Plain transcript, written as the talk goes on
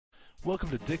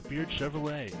Welcome to Dick Beard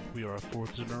Chevrolet. We are a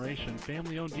fourth-generation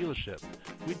family-owned dealership.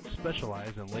 We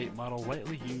specialize in late-model,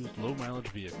 lightly used, low-mileage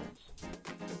vehicles.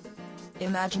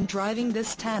 Imagine driving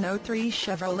this tan '03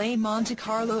 Chevrolet Monte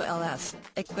Carlo LS,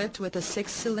 equipped with a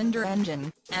 6-cylinder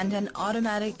engine and an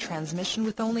automatic transmission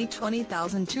with only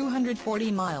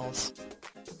 20,240 miles.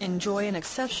 Enjoy an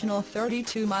exceptional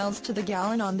 32 miles to the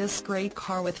gallon on this great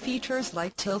car with features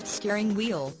like tilt steering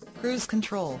wheel, cruise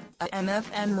control, a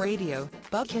AM/FM radio,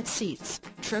 bucket seats,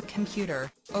 trip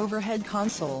computer, overhead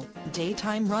console,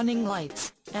 daytime running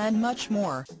lights, and much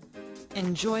more.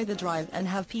 Enjoy the drive and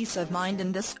have peace of mind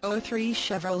in this '03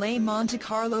 Chevrolet Monte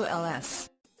Carlo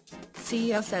LS.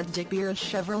 See us at Dick Beard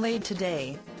Chevrolet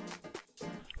today.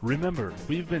 Remember,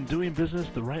 we've been doing business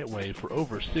the right way for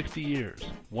over 60 years,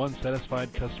 one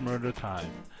satisfied customer at a time.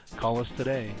 Call us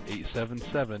today,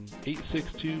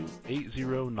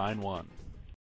 877-862-8091.